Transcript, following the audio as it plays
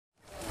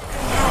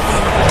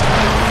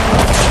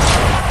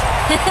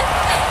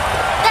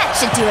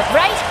should do it,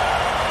 right?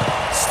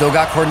 Still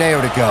got Corneo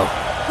to go.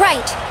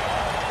 Right.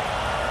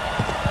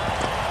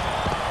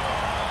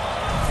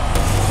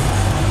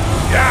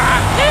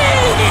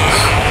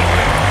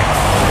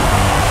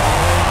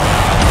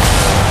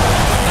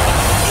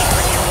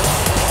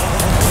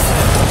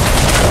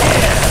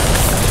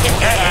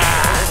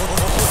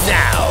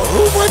 Now,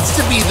 who wants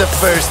to be the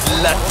first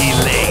lucky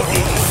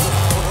lady?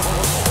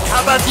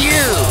 How about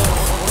you?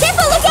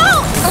 Tipple, look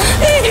out!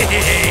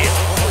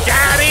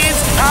 Daddy's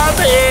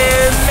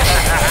coming!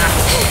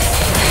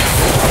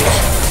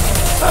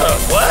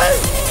 What?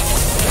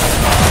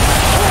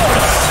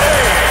 Say,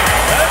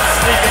 that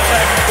sneak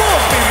attack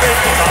won't be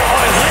making a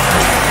high hit.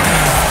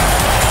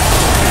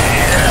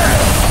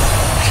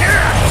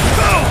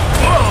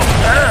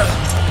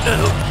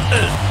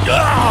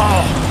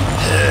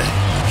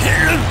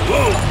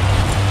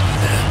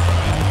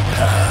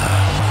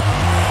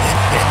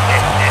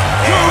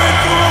 You're in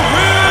for a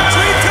real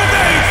treat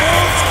today,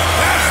 folks!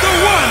 That's the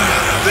one,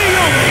 the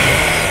only,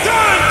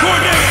 Don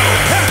Corneo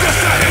has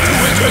decided to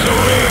enter the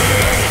ring!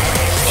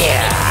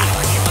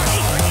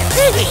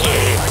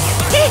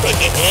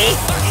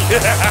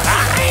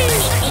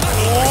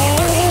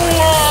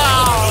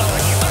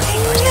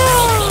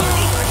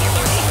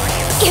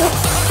 Ew.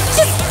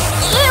 Just,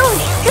 ew.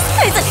 This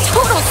guy's a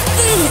total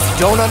skeeze.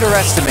 Don't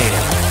underestimate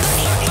him.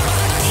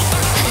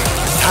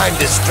 Time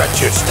to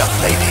stretch your stuff,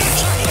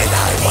 ladies, and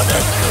I want a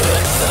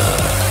good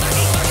look.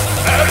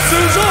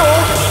 Abzu's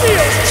old,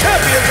 Neo's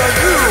champions are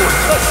new!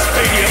 The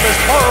stadium is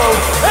borrowed,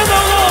 and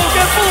they'll all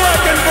get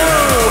black and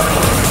blue!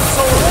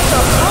 So let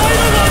the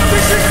final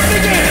audition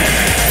begin!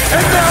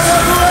 And now the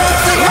grand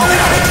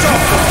finale kicks off!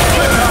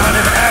 Leon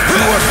and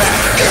Abzu are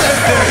back, and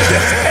they're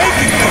just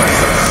aching for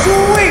some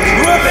sweet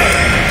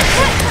revenge!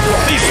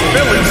 These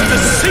villains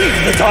deceived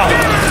the Don,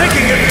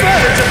 taking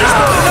advantage of his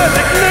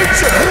romantic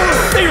nature!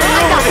 They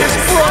ruined his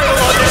bridal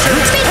audition,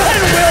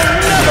 and will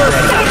never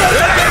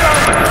make it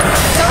up!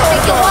 Don't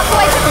think you'll walk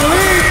away from me.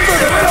 Lead for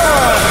the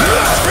Don!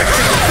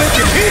 Tricking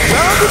thinking he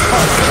found the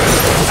puzzle!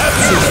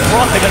 Abzu's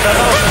frothing at the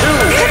mouth too!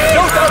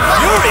 No doubt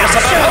furious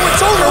about how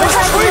its owner was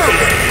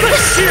treated! The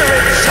sheer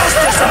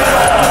injustice of it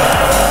all!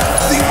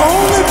 The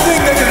only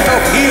thing that can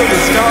help heal the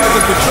scars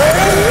of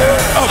betrayal?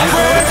 A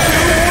brand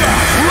new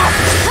life!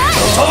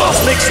 So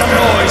let's make some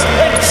noise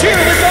and cheer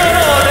the Don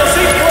on as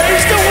he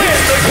plays to win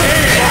the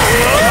game!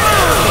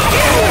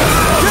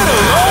 Get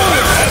along!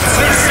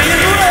 Abzu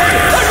seeing red!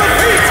 I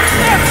repeat!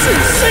 Abzu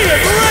seeing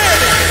red!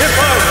 If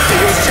I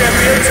see his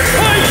champions,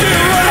 I can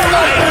run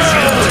like this!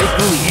 Let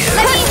me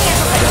handle it.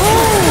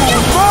 Ooh,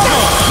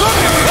 mama!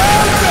 Look at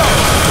that go!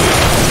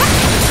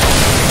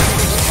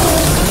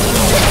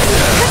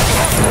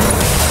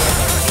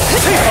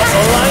 He must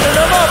have lining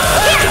them up!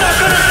 And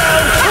knocking it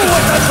down!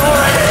 With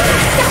authority!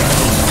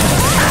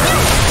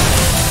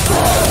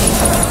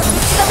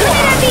 The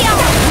winner be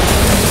all.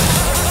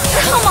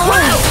 Come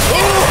on.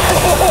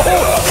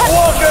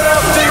 Walk it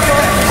up,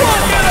 people!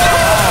 Walk it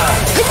up!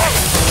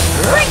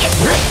 Bring it.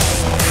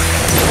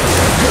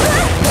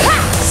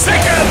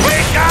 Sick of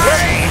big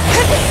guy!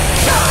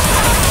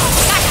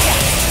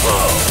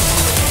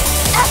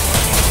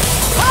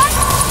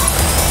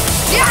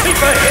 Keep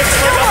the hits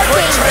like a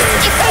freight train!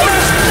 And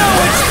there's no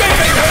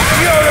escaping her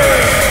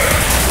fury!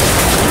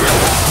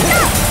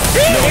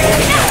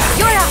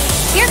 You're up.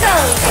 Here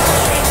goes.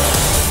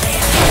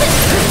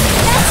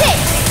 That's it.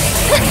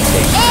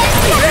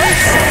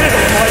 It's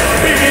still like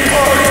beating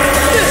heart!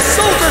 This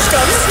soldier's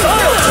got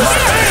style to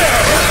spare!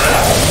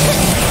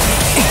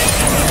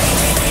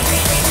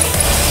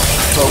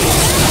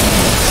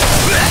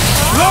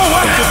 Blow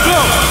after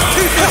blow!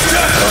 Keep the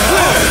shot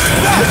clear!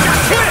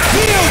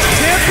 Neo's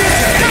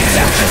champions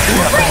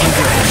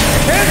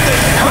and they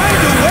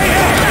find a way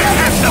out!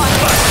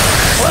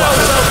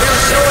 Clouds out here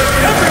showing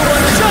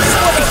everyone just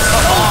what a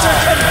soldier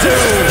can do!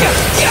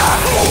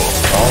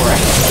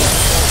 Alright.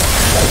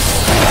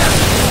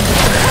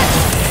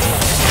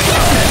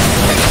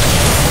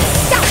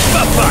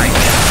 Bye-bye!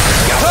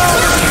 Cloud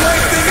isn't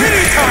wasting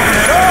any time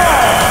at all!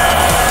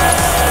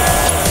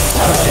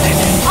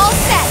 All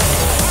set.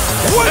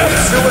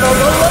 Abzu and on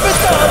the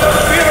 11th hour,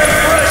 feeling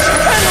fresh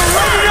and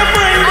ready to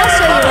bring I'll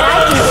show you what I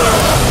can do.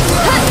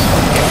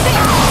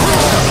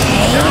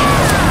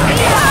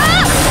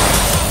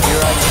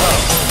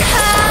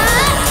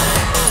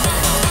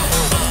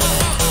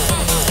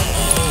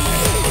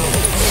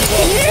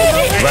 Here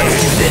I come. Let's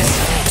do this.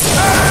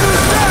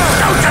 Abzu's down!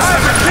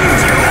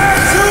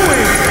 Abzu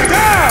is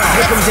down!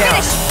 Take him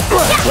down.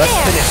 Let's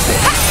finish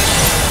this.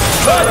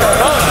 Like a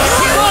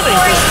stunning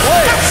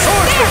display of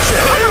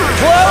swordsmanship!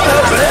 Cloud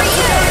has once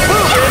again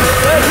proven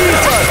that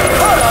he's a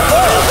cut up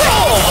of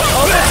all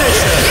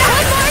competition!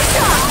 One more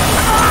shot.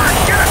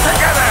 Get it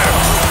together!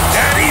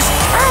 Daddy's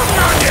counting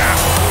on ya!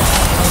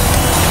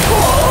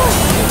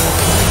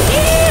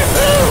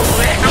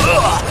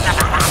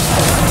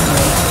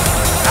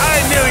 I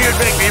knew you'd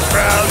make me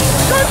proud.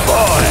 Good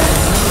boy.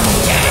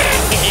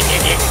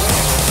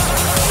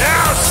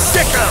 Now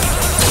sick 'em!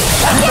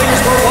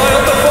 Things were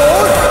wild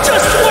before!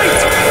 Just wait!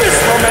 This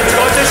romantic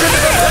audition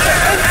is about to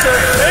enter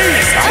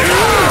phase 2!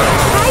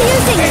 Try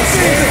using this.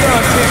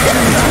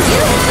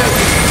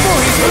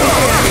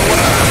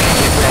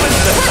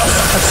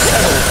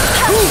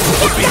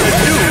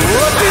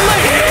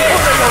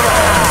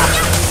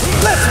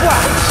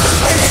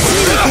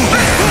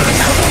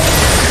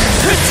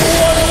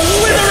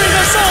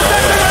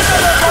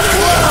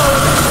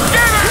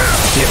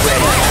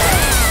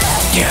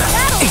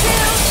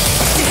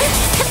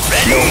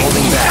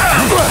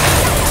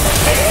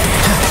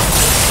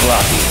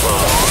 sloppy.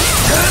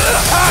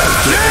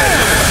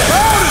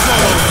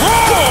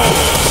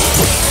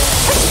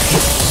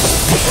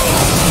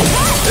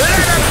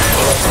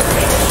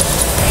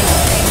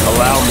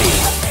 Allow me.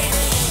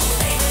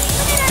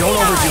 Don't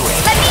overdo it.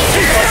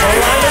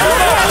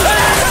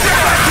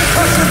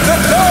 The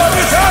dog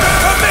is out of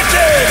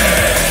commission!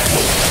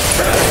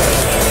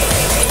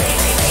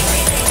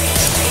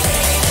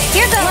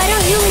 Here goes. Why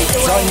don't you lead the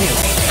way? It's on you.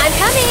 I'm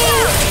coming.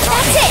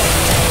 That's it.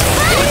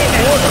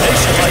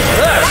 Coordination like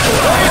that!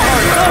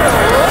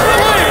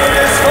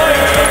 This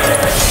fight!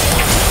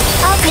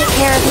 I'll take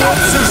care of you.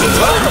 Abzu's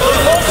totally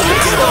lost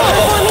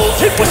control!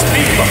 It was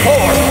me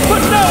before, but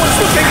now it's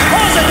looking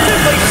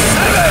positively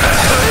seven!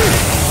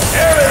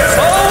 Erin's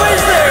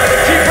always there to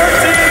keep her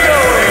team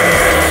going!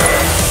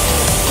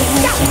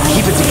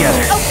 Keep it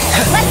together.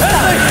 Let's go.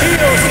 And the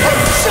heels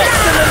come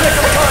just in the nick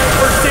of time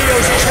for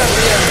Dio's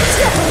champions!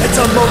 It's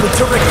a moment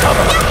to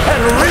recover and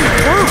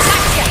regroup!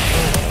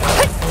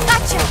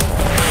 Gotcha.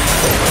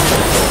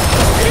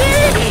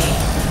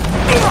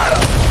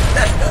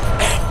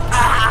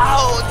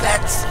 Ow,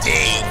 that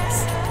stings!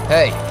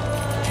 Hey.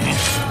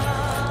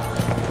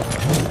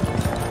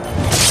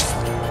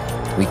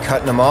 We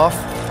cutting them off?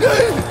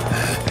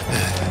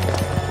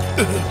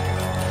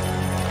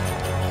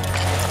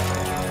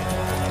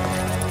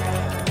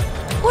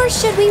 Or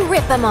should we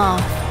rip them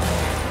off?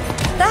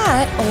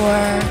 That,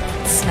 or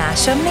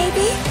smash them,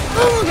 maybe?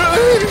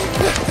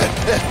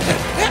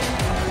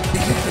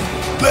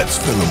 Let's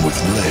fill them with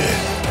lead.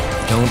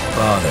 Don't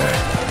bother.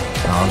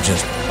 I'll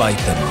just bite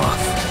them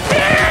off.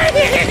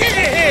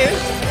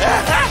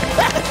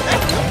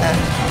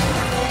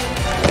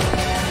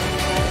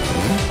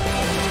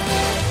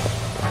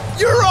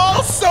 You're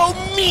all so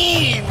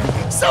mean!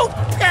 So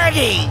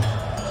petty!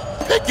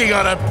 Picking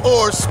on a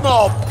poor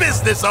small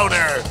business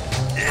owner!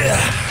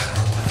 Ugh.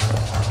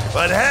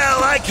 But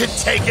hell, I can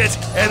take it,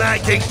 and I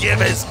can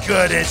give as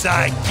good as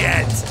I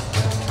get.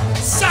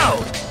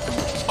 So,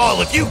 all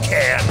of you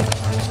can,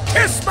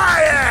 kiss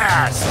my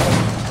ass!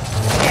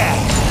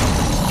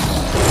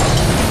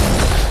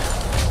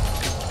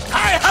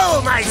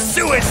 Hi-ho, my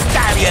sewer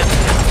stallion!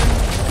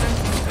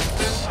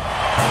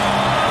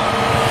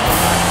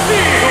 He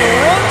who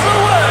runs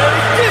away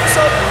gives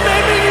up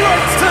naming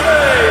rights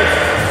today!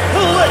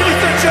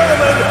 Ladies and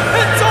gentlemen,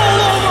 it's all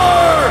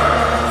over!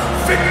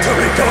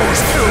 Victory goes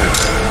to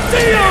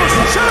Dio's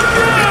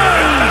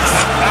champions!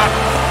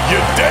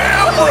 You're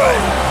damn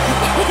right!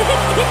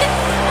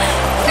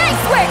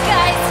 Nice work,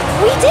 guys.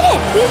 We did it.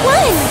 We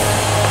won.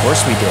 Of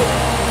course we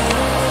did.